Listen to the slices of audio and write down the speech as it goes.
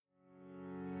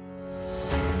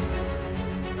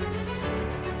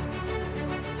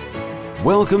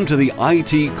Welcome to the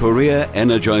IT Career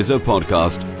Energizer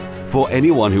podcast. For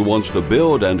anyone who wants to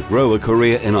build and grow a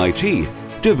career in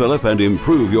IT, develop and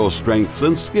improve your strengths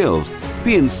and skills,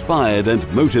 be inspired and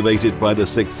motivated by the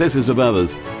successes of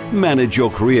others, manage your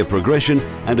career progression,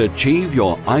 and achieve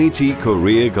your IT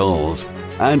career goals.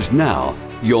 And now,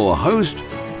 your host,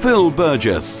 Phil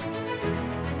Burgess.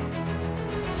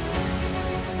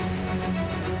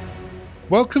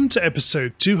 Welcome to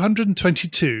episode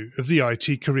 222 of the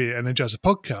IT Career Energizer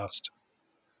podcast.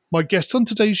 My guest on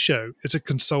today's show is a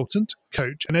consultant,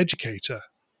 coach, and educator.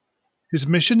 His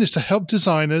mission is to help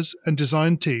designers and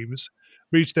design teams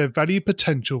reach their value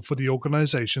potential for the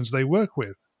organizations they work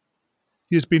with.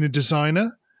 He has been a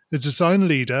designer, a design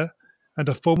leader, and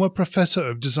a former professor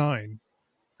of design,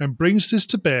 and brings this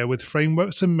to bear with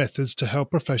frameworks and methods to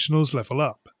help professionals level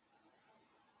up.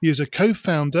 He is a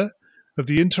co-founder of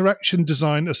the Interaction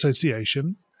Design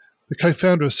Association, the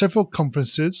co-founder of several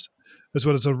conferences, as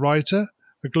well as a writer,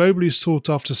 a globally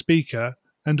sought-after speaker,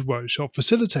 and workshop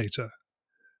facilitator.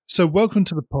 So welcome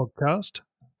to the podcast,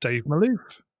 Dave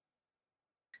Maloof.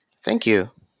 Thank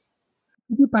you.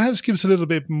 Could you perhaps give us a little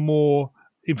bit more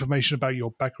information about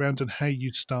your background and how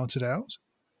you started out?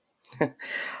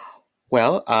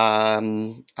 Well,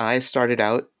 I started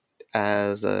out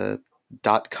as a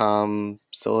 .com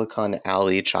Silicon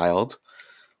Alley child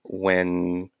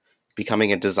when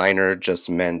becoming a designer just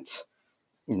meant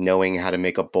knowing how to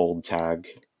make a bold tag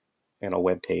in a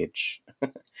web page.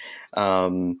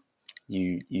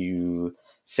 You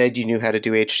said you knew how to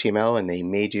do HTML and they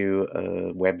made you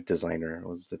a web designer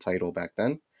was the title back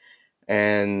then.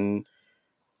 And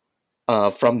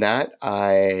from that,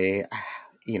 I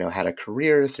had a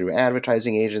career through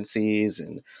advertising agencies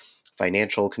and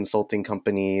financial consulting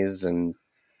companies, and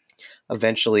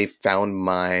eventually found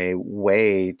my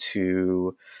way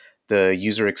to the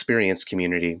user experience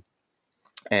community.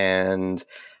 And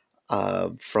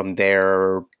from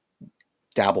there,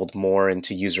 dabbled more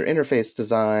into user interface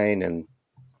design and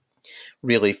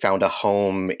really found a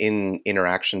home in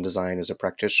interaction design as a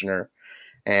practitioner,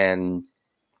 and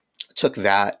took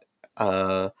that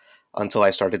until I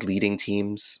started leading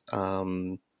teams,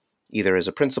 either as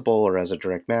a principal or as a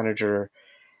direct manager.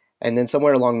 And then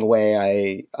somewhere along the way,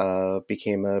 I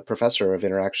became a professor of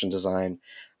interaction design.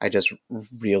 I just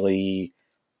really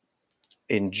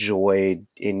enjoyed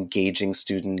engaging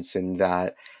students in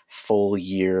that full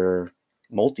year,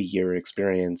 multi-year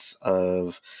experience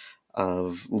of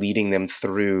leading them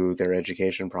through their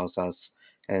education process,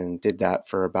 and did that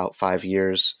for about 5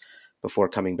 years before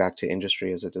coming back to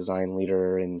industry as a design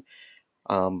leader. And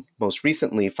most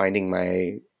recently finding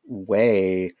my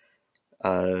way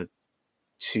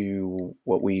to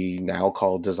what we now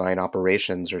call design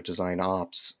operations or design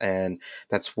ops. And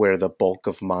that's where the bulk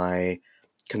of my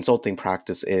consulting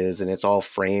practice is. And it's all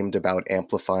framed about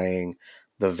amplifying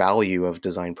the value of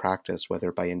design practice,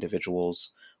 whether by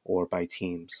individuals or by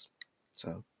teams.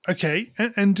 So. Okay,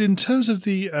 and in terms of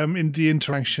the in the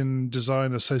Interaction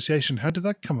Design Association, how did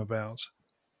that come about?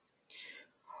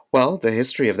 Well, the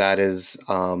history of that is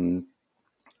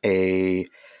a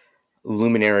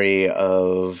luminary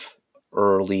of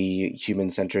early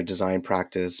human-centered design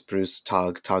practice, Bruce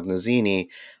Tognazini,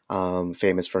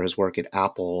 famous for his work at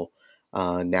Apple,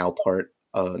 now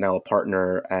a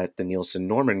partner at the Nielsen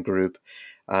Norman Group,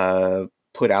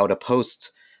 put out a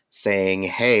post saying,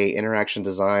 "Hey, interaction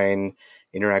design,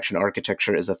 interaction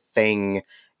architecture is a thing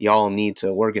y'all need to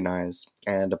organize."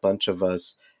 And a bunch of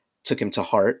us took him to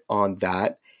heart on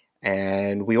that,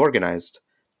 and we organized.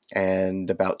 And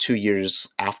about 2 years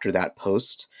after that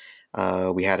post,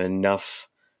 we had enough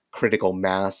critical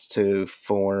mass to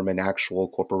form an actual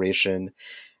corporation.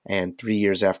 And 3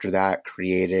 years after that,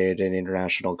 created an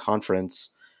international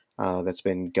conference that's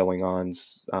been going on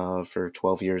for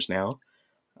 12 years now.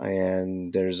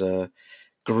 And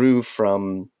grew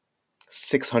from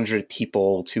 600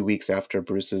 people 2 weeks after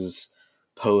Bruce's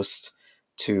post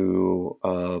to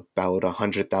about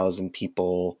 100,000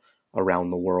 people around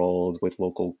the world, with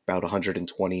about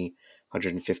 120,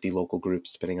 150 local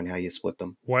groups, depending on how you split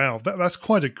them. Wow, that's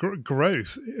quite a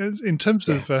growth in terms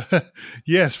of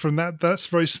yes. From that's a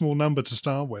very small number to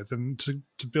start with, and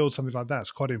to build something like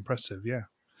that's quite impressive. Yeah,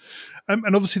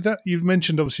 and obviously that you've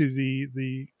mentioned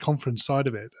the conference side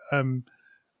of it.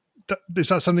 Is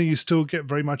that something you still get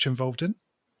very much involved in?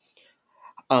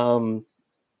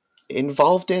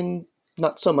 Involved in,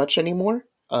 not so much anymore.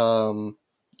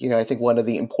 I think one of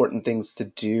the important things to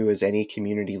do as any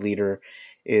community leader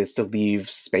is to leave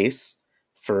space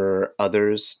for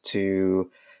others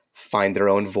to find their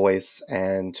own voice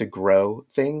and to grow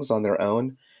things on their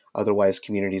own. Otherwise,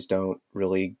 communities don't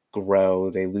really grow.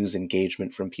 They lose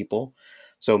engagement from people.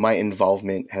 So my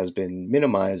involvement has been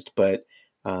minimized, but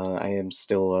I am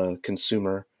still a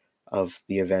consumer of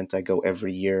the event. I go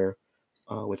every year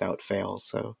without fail.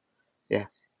 So, yeah.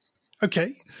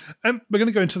 Okay. We're going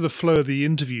to go into the flow of the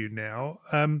interview now.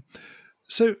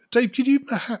 So, Dave, could you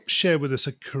perhaps share with us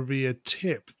a career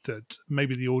tip that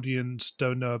maybe the audience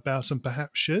don't know about and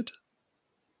perhaps should?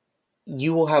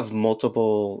 You will have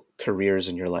multiple careers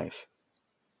in your life.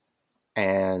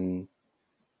 And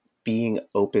being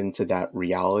open to that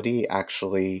reality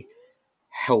actually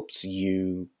helps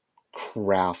you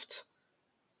craft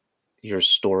your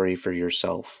story for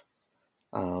yourself.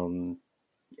 Um,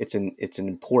 it's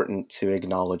important to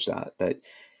acknowledge that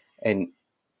and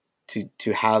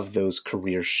to have those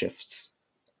career shifts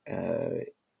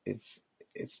is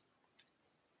is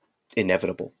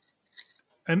inevitable.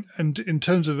 And in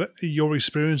terms of your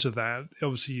experience of that,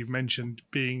 obviously you've mentioned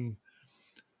being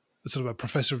sort of a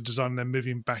professor of design and then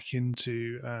moving back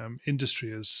into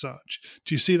industry as such.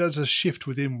 Do you see that as a shift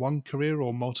within one career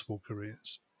or multiple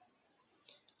careers?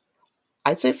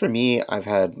 I'd say for me, I've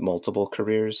had multiple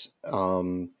careers.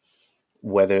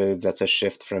 Whether that's a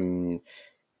shift from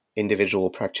individual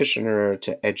practitioner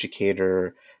to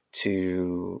educator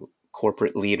to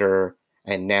corporate leader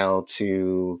and now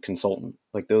to consultant.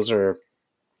 Like those are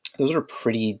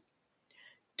pretty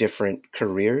different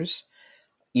careers,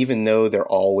 even though they're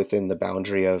all within the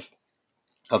boundary of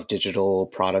digital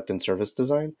product and service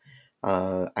design.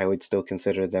 I would still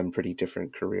consider them pretty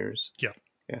different careers. Yeah.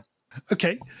 Yeah.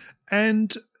 Okay.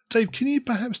 And Dave, can you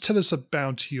perhaps tell us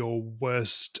about your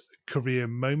worst career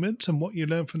moment and what you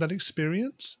learned from that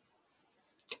experience?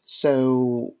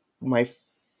 So my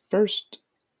first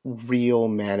real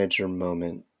manager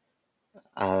moment,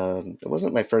 it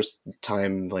wasn't my first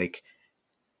time like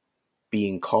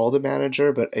being called a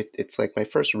manager, but it's like my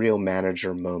first real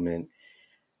manager moment.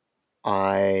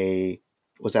 I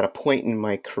was at a point in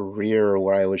my career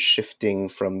where I was shifting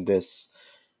from this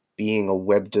being a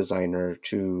web designer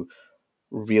to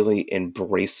really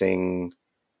embracing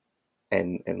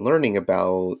and learning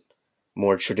about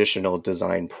more traditional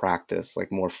design practice, like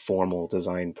more formal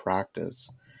design practice.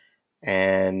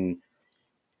 And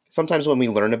sometimes when we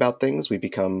learn about things, we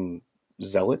become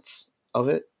zealots of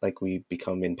it, like we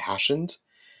become impassioned.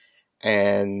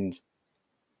 And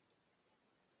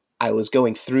I was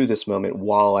going through this moment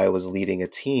while I was leading a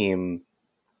team,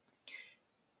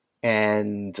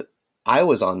 and I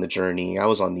was on the journey. I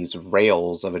was on these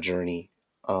rails of a journey,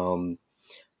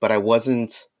 but I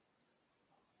wasn't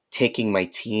taking my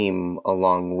team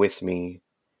along with me.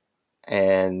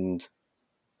 And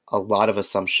a lot of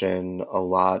assumption, a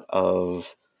lot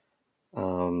of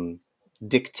um,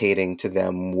 dictating to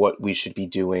them what we should be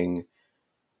doing,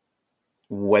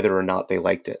 whether or not they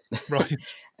liked it. Right.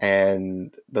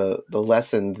 And the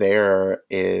lesson there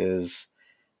is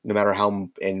no matter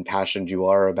how impassioned you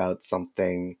are about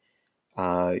something,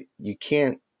 you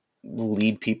can't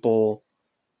lead people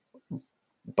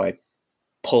by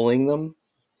pulling them.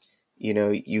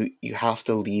 You have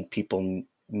to lead people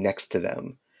next to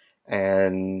them,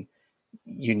 and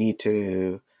you need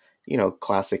to,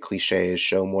 classic cliches,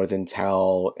 show more than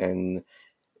tell, and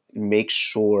make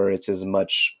sure it's as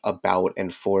much about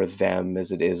and for them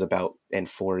as it is about and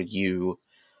for you.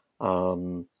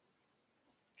 Um,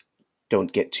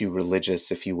 don't get too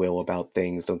religious, if you will, about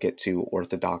things. Don't get too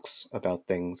orthodox about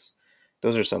things.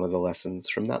 Those are some of the lessons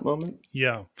from that moment.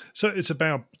 Yeah. So it's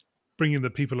about bringing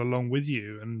the people along with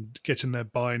you and getting their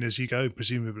buy-in as you go,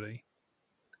 presumably.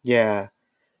 Yeah.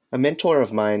 A mentor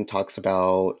of mine talks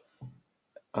about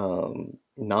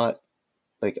not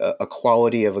like a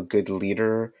quality of a good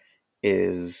leader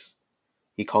is,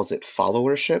 he calls it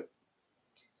followership.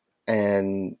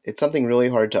 And it's something really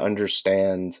hard to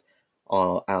understand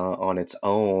on its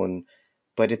own,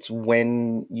 but it's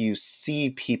when you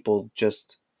see people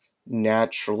just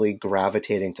naturally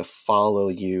gravitating to follow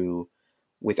you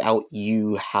without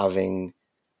you having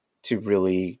to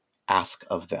really ask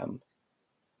of them,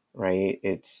 right?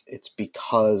 It's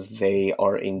because they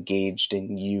are engaged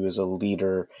in you as a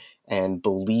leader and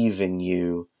believe in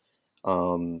you,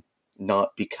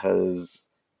 not because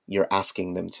you're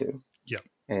asking them to. Yeah.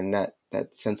 And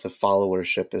that sense of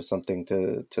followership is something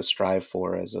to strive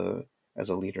for as a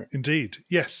leader. Indeed.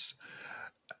 Yes.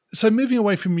 So moving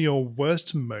away from your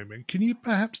worst moment, can you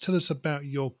perhaps tell us about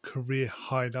your career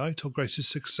highlight or greatest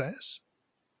success?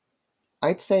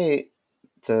 I'd say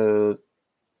the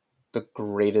the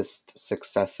greatest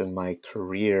success in my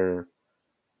career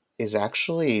is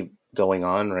actually going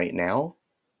on right now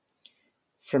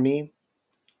for me.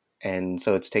 And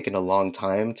so it's taken a long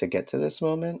time to get to this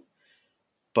moment,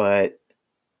 but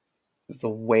the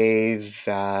way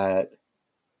that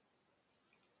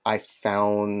I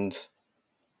found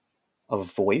a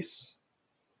voice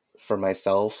for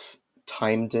myself,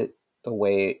 timed it the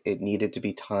way it needed to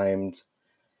be timed,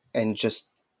 and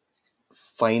just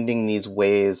finding these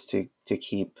ways to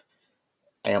keep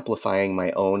amplifying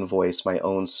my own voice, my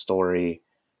own story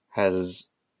has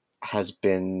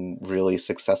been really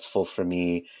successful for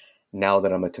me now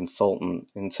that I'm a consultant.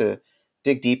 And to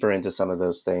dig deeper into some of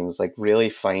those things, like really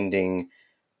finding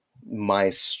my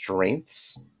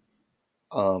strengths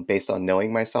based on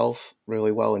knowing myself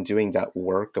really well and doing that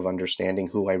work of understanding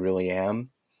who I really am,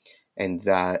 and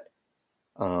that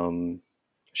um,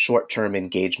 short-term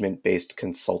engagement-based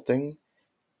consulting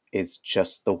is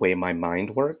just the way my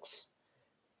mind works,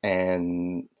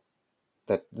 and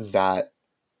that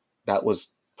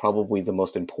was probably the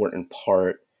most important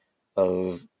part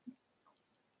of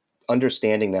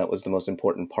understanding. That was the most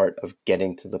important part of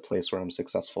getting to the place where I'm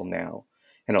successful now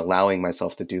and allowing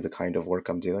myself to do the kind of work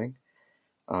I'm doing.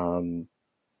 Um,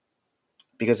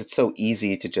 because it's so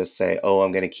easy to just say, oh,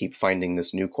 I'm going to keep finding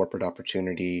this new corporate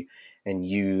opportunity and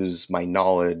use my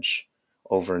knowledge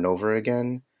over and over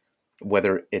again,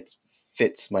 whether it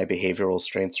fits my behavioral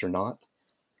strengths or not,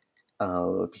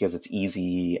 because it's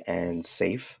easy and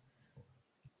safe.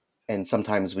 And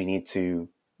sometimes we need to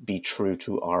be true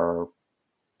to our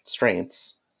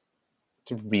strengths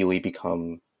to really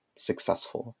become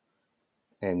successful.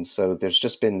 And so there's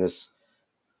just been this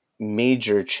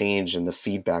major change in the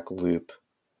feedback loop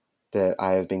that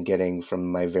I have been getting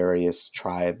from my various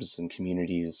tribes and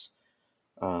communities,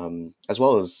 as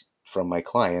well as from my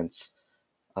clients,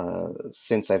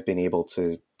 since I've been able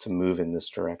to move in this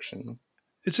direction.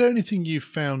 Is there anything you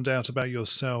found out about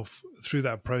yourself through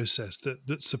that process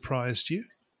that surprised you?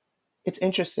 It's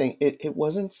interesting. It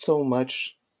wasn't so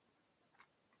much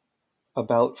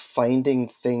about finding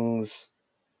things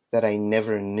that I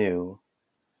never knew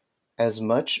as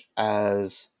much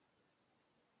as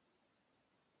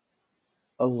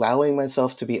allowing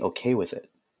myself to be okay with it.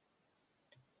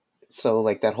 So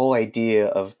like that whole idea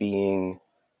of being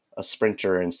a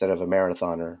sprinter instead of a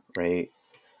marathoner, right?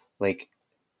 Like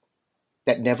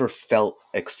that never felt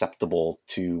acceptable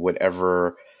to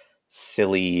whatever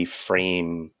silly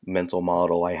frame mental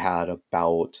model I had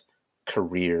about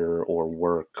career or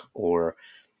work or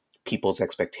people's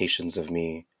expectations of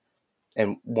me.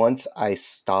 And once I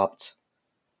stopped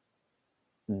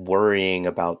worrying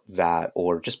about that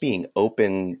or just being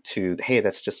open to, hey,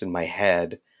 that's just in my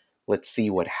head, let's see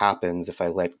what happens if I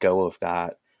let go of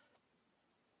that,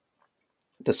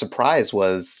 the surprise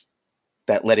was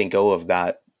that letting go of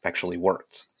that actually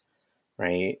worked,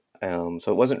 right? So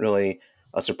it wasn't really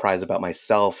a surprise about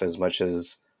myself as much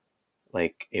as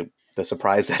like the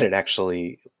surprise that it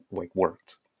actually like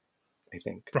worked, I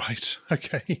think. Right.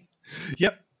 Okay.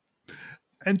 Yep.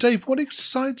 And Dave, what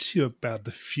excites you about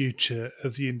the future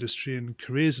of the industry and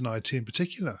careers in IT in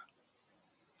particular?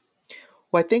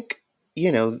 Well, I think,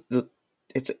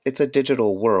 it's a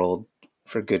digital world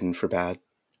for good and for bad.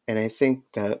 And I think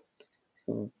that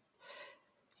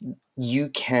you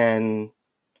can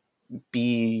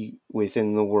be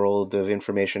within the world of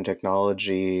information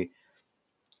technology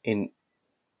in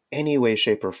any way,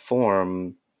 shape, or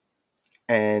form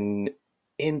and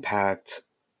impact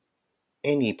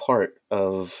any part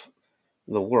of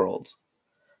the world.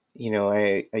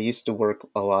 I used to work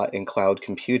a lot in cloud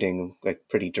computing, like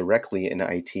pretty directly in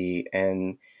IT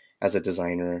and as a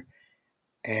designer.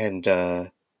 And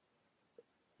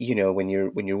when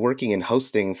you're working in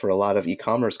hosting for a lot of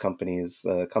e-commerce companies,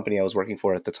 the company I was working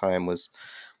for at the time was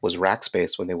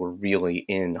Rackspace when they were really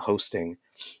in hosting.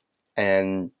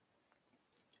 And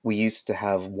we used to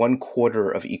have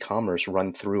 1/4 of e-commerce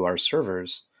run through our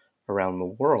servers around the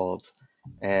world.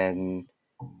 And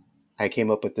I came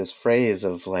up with this phrase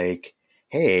of like,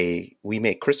 hey, we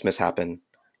make Christmas happen,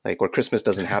 like, or Christmas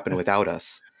doesn't happen without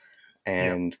us.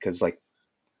 Yeah. And because like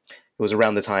it was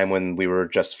around the time when we were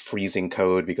just freezing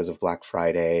code because of Black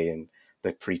Friday and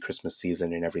the pre-Christmas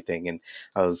season and everything. And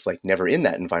I was like never in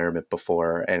that environment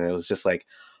before. And it was just like,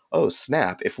 oh,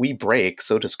 snap. If we break,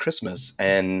 so does Christmas.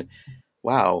 And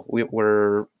wow,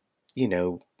 we're,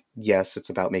 yes, it's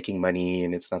about making money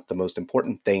and it's not the most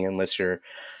important thing unless you're,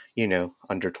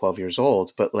 under 12 years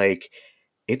old. But like,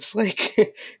 it's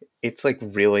like, it's like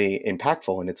really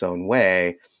impactful in its own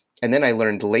way. And then I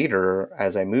learned later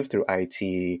as I moved through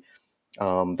IT,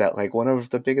 that like one of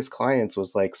the biggest clients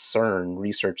was like CERN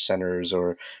research centers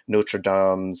or Notre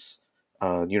Dame's,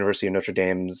 University of Notre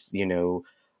Dame's,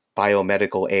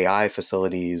 biomedical AI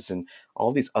facilities and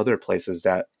all these other places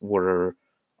that were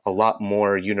a lot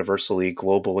more universally,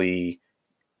 globally,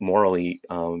 morally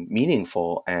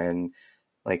meaningful. And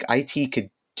like IT could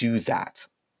do that,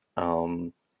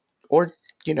 or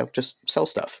just sell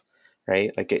stuff,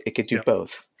 right? Like it could do Yeah.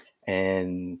 both.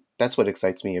 And that's what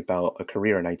excites me about a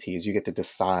career in IT is you get to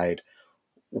decide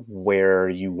where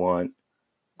you want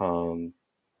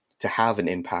to have an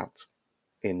impact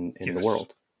in the Yes.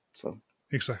 world. So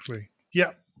Exactly.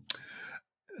 Yeah.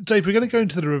 Dave, we're going to go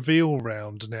into the reveal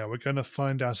round now. We're going to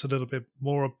find out a little bit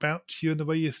more about you and the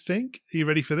way you think. Are you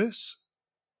ready for this?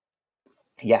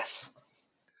 yes.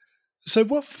 So,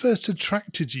 what first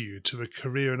attracted you to a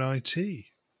career in IT?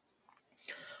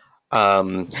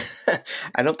 Um,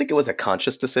 I don't think it was a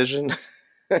conscious decision.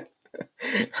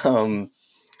 um,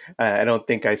 I don't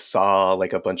think I saw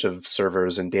like a bunch of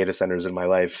servers and data centers in my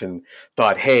life and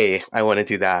thought, "Hey, I want to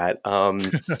do that."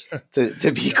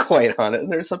 To be Yeah. quite honest,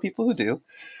 there are some people who do,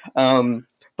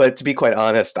 but to be quite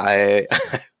honest, I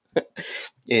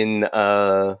in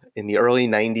the early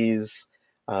 '90s,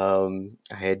 I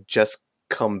had just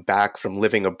come back from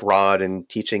living abroad and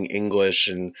teaching English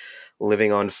and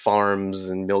living on farms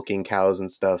and milking cows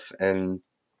and stuff, and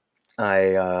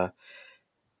I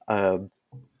uh,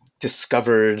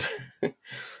 discovered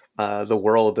the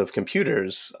world of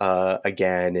computers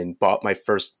again and bought my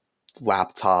first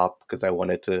laptop because I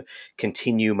wanted to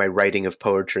continue my writing of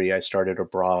poetry I started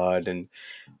abroad. And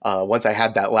once I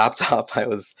had that laptop, I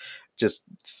was just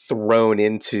thrown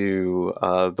into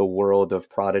the world of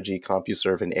Prodigy,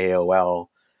 CompuServe, and AOL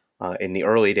in the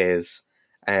early days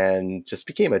and just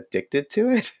became addicted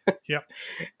to it. Yeah.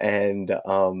 And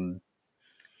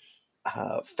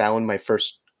found my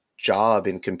first job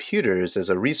in computers as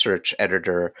a research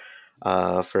editor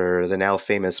for the now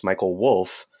famous Michael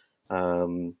Wolff,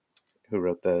 who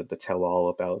wrote the tell-all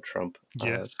about Trump a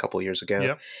Yes. couple years ago.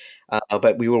 Yeah.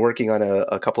 But we were working on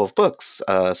a couple of books,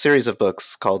 a series of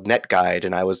books called NetGuide,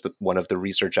 and I was one of the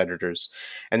research editors.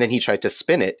 And then he tried to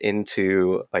spin it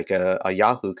into like a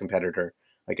Yahoo competitor,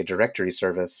 like a directory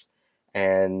service.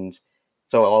 And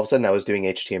so all of a sudden I was doing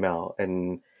HTML,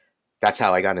 and that's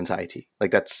how I got into IT.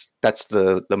 Like that's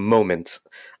the moment.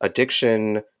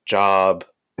 Addiction, job,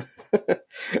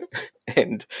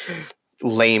 and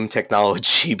lame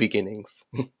technology beginnings.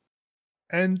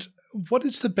 And what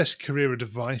is the best career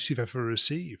advice you've ever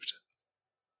received?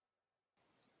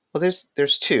 Well,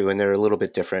 there's two, and they're a little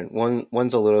bit different.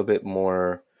 One's a little bit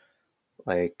more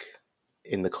like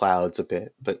in the clouds a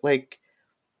bit, but like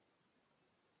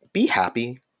be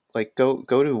happy. Like go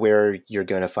to where you're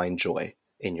gonna find joy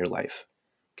in your life,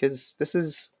 because this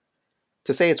is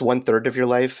to say it's 1/3 of your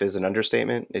life is an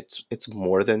understatement. It's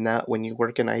more than that when you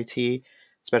work in IT,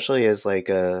 especially as like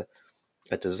a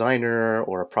designer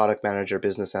or a product manager,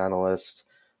 business analyst.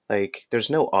 Like there's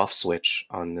no off switch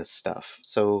on this stuff.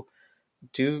 So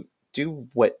do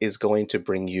what is going to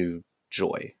bring you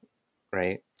joy,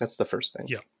 right? That's the first thing.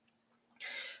 Yeah.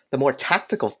 The more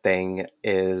tactical thing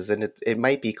is, and it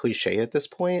might be cliche at this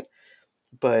point,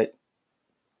 but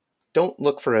don't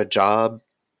look for a job,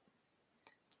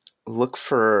 look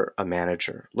for a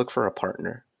manager, look for a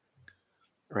partner,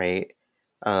 right?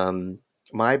 Um,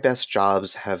 my best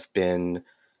jobs have been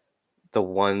the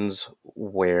ones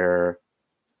where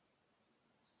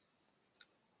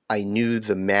I knew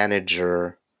the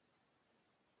manager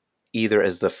either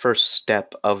as the first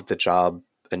step of the job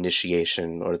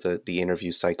initiation or the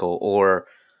interview cycle, or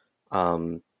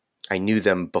um, I knew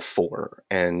them before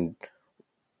and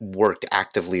worked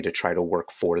actively to try to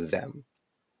work for them.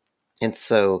 And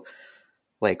so,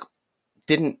 like,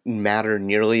 didn't matter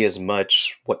nearly as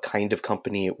much what kind of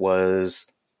company it was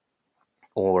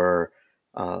or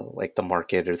like the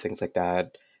market or things like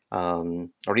that,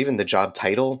 or even the job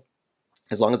title,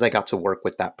 as long as I got to work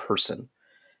with that person.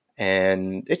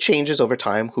 And it changes over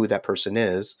time who that person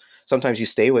is. Sometimes you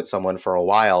stay with someone for a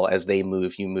while. As they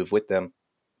move, you move with them.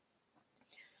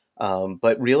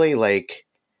 But really, like,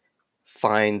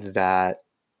 find that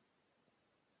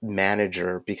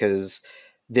manager, because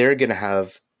they're going to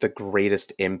have the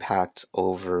greatest impact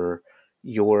over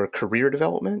your career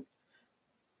development,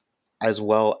 as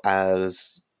well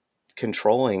as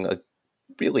controlling a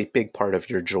really big part of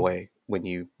your joy when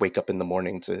you wake up in the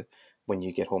morning to when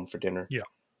you get home for dinner, Yeah.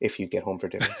 if you get home for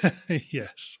dinner.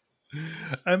 Yes.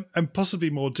 And possibly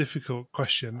more difficult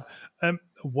question.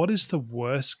 What is the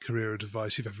worst career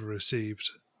advice you've ever received?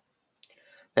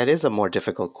 That is a more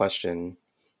difficult question.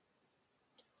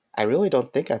 I really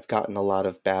don't think I've gotten a lot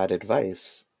of bad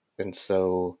advice. And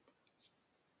so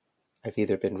I've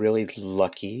either been really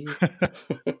lucky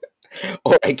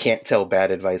or I can't tell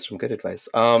bad advice from good advice.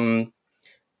 I'm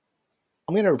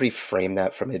going to reframe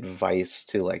that from advice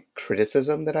to like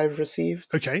criticism that I've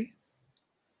received. Okay.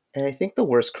 And I think the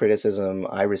worst criticism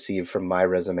I receive from my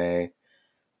resume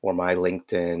or my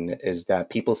LinkedIn is that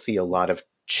people see a lot of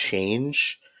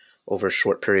change over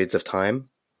short periods of time.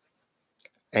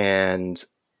 And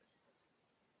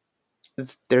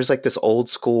there's like this old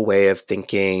school way of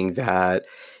thinking that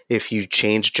if you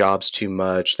change jobs too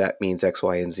much, that means X,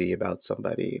 Y, and Z about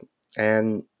somebody.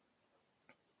 And,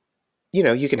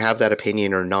 you can have that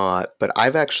opinion or not, but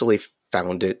I've actually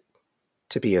found it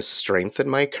to be a strength in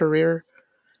my career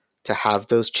to have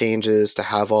those changes, to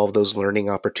have all of those learning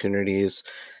opportunities,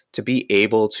 to be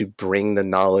able to bring the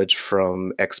knowledge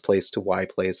from X place to Y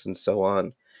place and so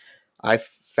on. I've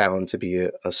found to be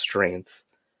a strength.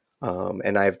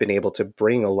 And I've been able to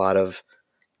bring a lot of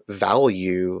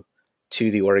value to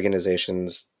the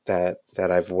organizations that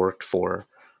I've worked for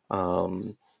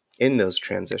in those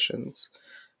transitions.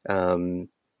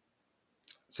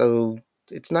 So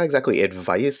it's not exactly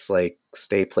advice like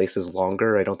stay places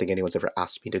longer. I don't think anyone's ever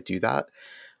asked me to do that,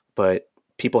 but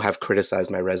people have criticized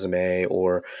my resume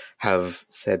or have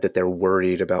said that they're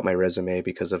worried about my resume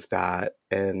because of that.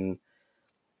 And,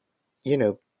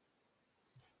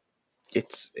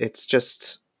 it's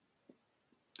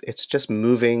just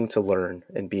moving to learn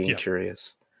and being Yeah.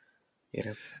 curious,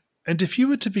 And if you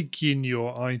were to begin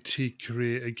your IT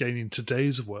career again in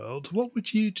today's world, what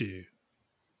would you do?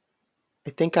 I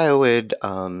think I would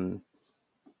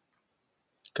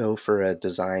go for a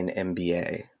design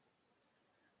MBA.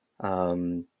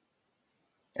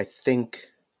 I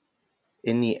think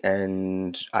in the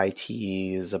end, IT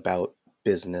is about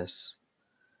business,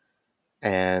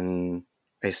 and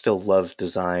I still love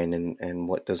design and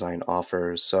what design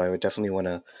offers. So I would definitely want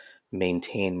to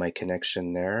maintain my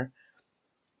connection there,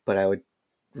 but I would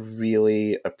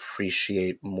really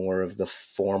appreciate more of the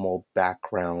formal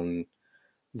background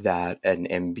that an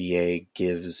MBA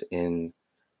gives in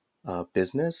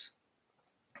business.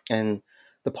 And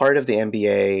the part of the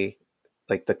MBA,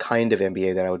 like the kind of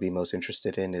MBA that I would be most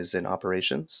interested in, is in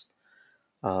operations.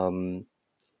 Um,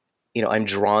 I'm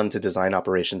drawn to design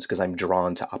operations because I'm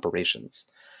drawn to operations.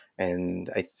 And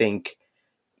I think,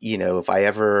 if I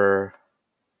ever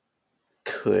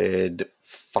could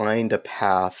find a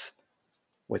path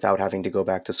without having to go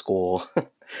back to school,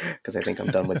 because I think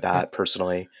I'm done with that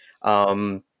personally,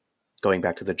 going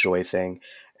back to the joy thing,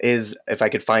 is if I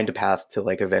could find a path to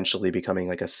like eventually becoming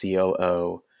like a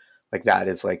COO, like that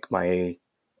is like my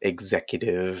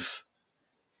executive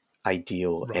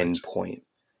ideal Right. endpoint.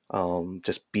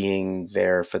 Just being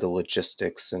there for the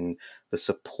logistics and the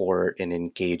support and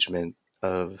engagement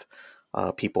of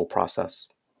people, process.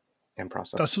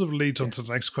 That sort of leads Yeah. on to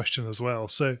the next question as well.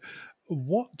 So,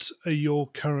 what are your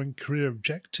current career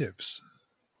objectives?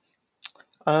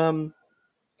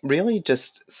 Really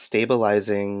just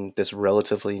stabilizing this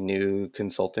relatively new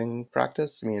consulting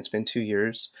practice. I mean, it's been 2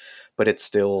 years, but it's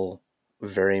still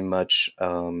very much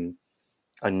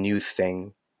a new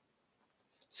thing.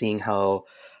 Seeing how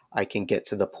I can get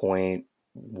to the point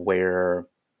where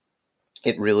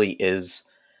it really is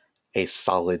a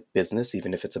solid business,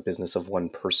 even if it's a business of one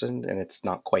person and it's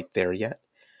not quite there yet.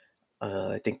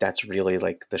 I think that's really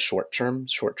like the short-term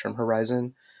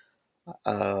horizon.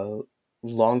 Uh,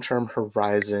 Long-term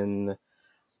horizon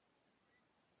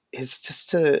is just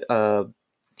to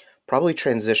probably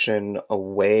transition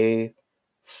away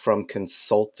from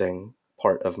consulting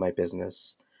part of my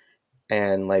business.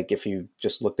 And like if you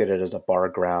just looked at it as a bar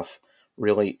graph,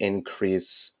 really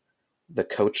increase the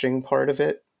coaching part of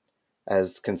it.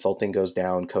 As consulting goes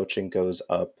down, coaching goes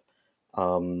up,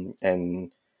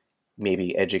 and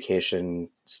maybe education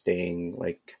staying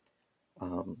like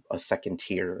a second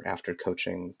tier after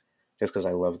coaching, just because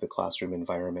I love the classroom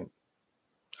environment.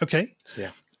 Okay. So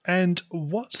yeah. And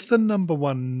what's the number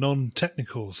one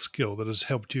non-technical skill that has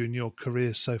helped you in your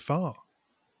career so far?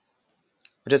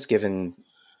 Just given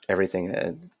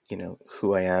everything,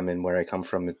 who I am and where I come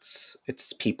from,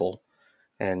 it's people,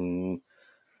 and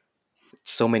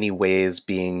so many ways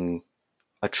being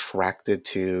attracted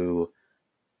to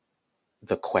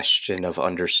the question of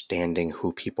understanding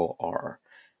who people are.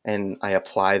 And I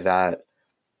apply that,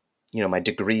 my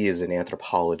degree is in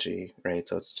anthropology, right?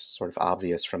 So it's just sort of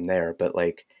obvious from there, but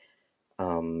like,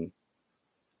 um,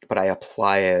 but I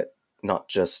apply it not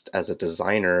just as a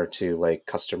designer to like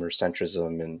customer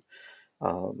centrism and,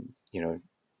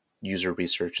 user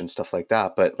research and stuff like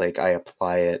that, but like I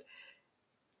apply it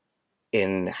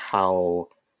in how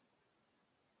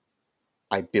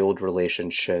I build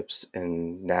relationships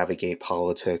and navigate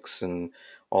politics and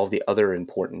all the other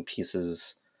important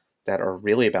pieces that are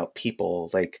really about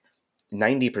people. Like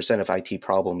 90% of IT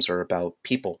problems are about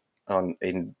people on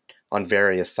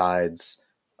various sides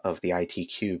of the IT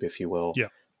cube, if you will. Yeah.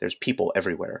 There's people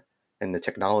everywhere, and the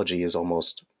technology is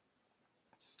almost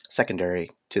secondary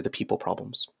to the people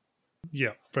problems.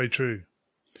 Yeah, very true.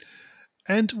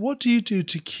 And what do you do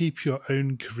to keep your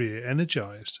own career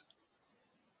energized?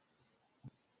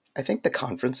 I think the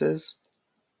conferences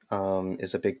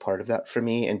is a big part of that for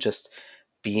me, and just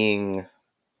being,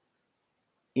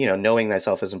 knowing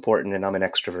thyself is important, and I'm an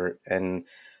extrovert. And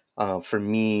for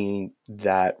me,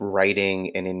 that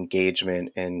writing and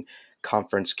engagement and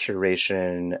conference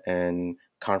curation and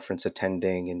conference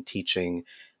attending and teaching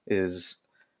is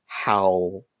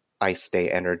how I stay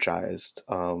energized.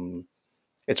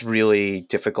 It's really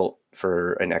difficult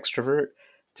for an extrovert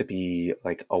to be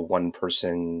like a one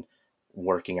person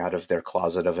working out of their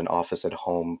closet of an office at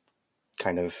home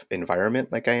kind of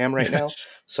environment like I am right now.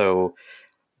 So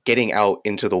getting out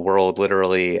into the world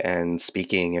literally and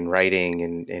speaking and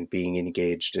writing and being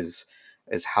engaged is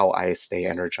how I stay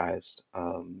energized,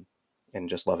 and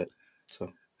just love it.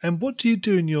 So. And what do you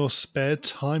do in your spare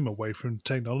time away from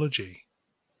technology?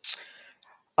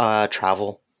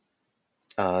 Travel.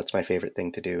 It's my favorite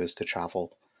thing to do, is to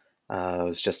travel. I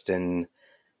was just in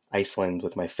Iceland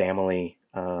with my family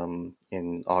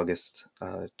in August,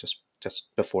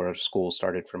 just before school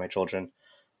started for my children.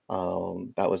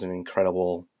 That was an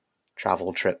incredible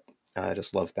travel trip. I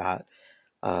just love that.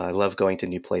 I love going to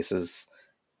new places.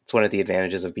 It's one of the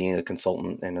advantages of being a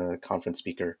consultant and a conference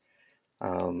speaker.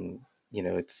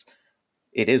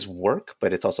 It is work,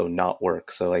 but it's also not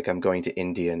work. So like I'm going to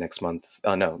India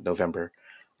November,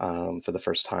 for the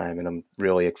first time, and I'm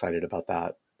really excited about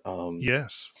that.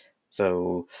 Yes.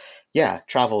 So yeah,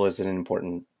 travel is an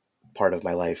important part of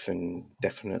my life, and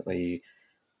definitely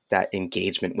that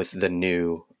engagement with the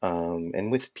new,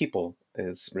 and with people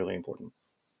is really important.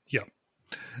 Yeah.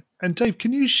 And Dave,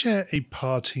 can you share a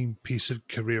parting piece of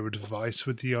career advice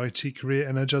with the IT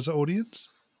Career Energizer audience?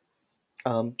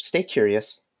 Stay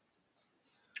curious.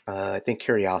 I think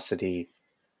curiosity,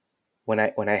 when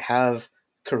I have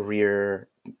career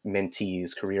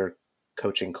mentees, career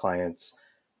coaching clients,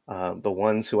 the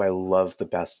ones who I love the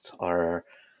best are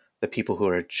the people who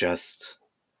are just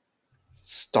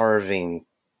starving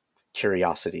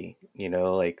curiosity,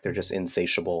 like they're just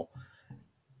insatiable.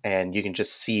 And you can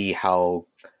just see how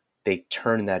they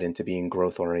turn that into being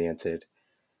growth oriented,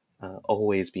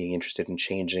 always being interested in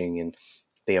changing. And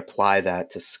they apply that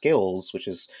to skills, which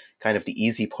is kind of the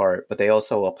easy part, but they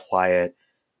also apply it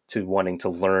to wanting to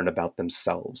learn about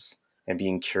themselves and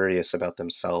being curious about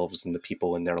themselves and the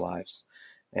people in their lives.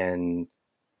 And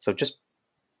so just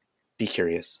be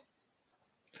curious.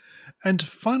 And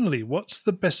finally, what's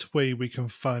the best way we can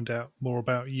find out more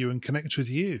about you and connect with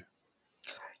you?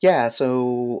 Yeah,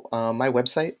 so my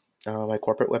website, my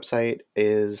corporate website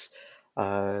is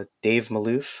Dave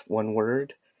Malouf, one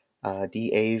word,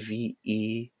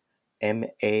 DAVEMALOUF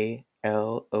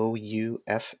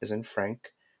as in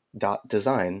Frank,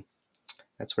 .design.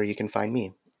 That's where you can find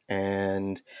me.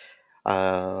 And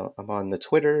I'm on the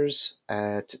Twitters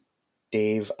at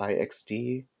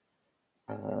DaveIXD,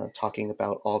 talking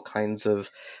about all kinds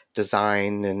of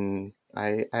design. And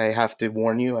I have to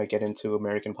warn you, I get into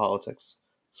American politics.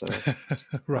 So,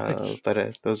 right.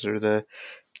 But those are the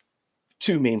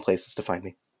two main places to find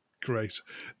me. Great.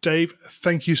 Dave,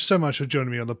 thank you so much for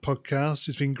joining me on the podcast.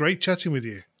 It's been great chatting with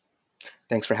you.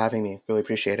 Thanks for having me. Really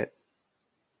appreciate it.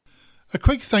 A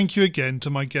quick thank you again to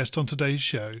my guest on today's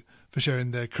show for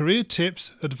sharing their career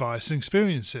tips, advice and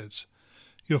experiences.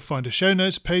 You'll find a show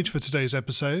notes page for today's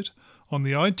episode on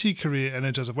the IT Career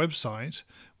Energizer website,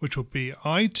 which will be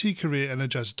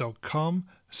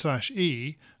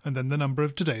itcareerenergizer.com/e and then the number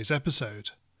of today's episode.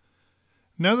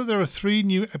 Now that there are 3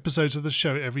 new episodes of the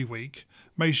show every week,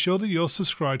 make sure that you're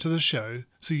subscribed to the show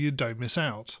so you don't miss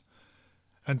out.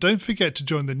 And don't forget to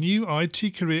join the new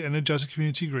IT Career Energizer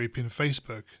community group in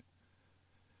Facebook.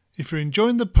 If you're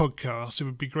enjoying the podcast, it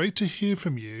would be great to hear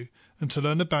from you and to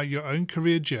learn about your own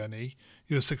career journey,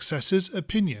 your successes,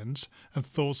 opinions, and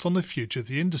thoughts on the future of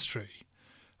the industry.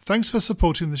 Thanks for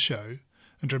supporting the show,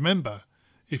 and remember,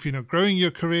 if you're not growing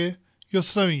your career, you're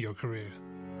slowing your career.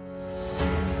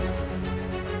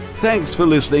 Thanks for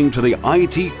listening to the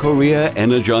IT Career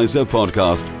Energizer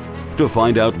podcast. To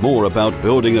find out more about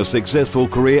building a successful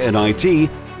career in IT,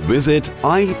 visit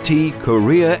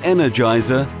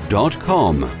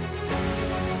itcareerenergizer.com.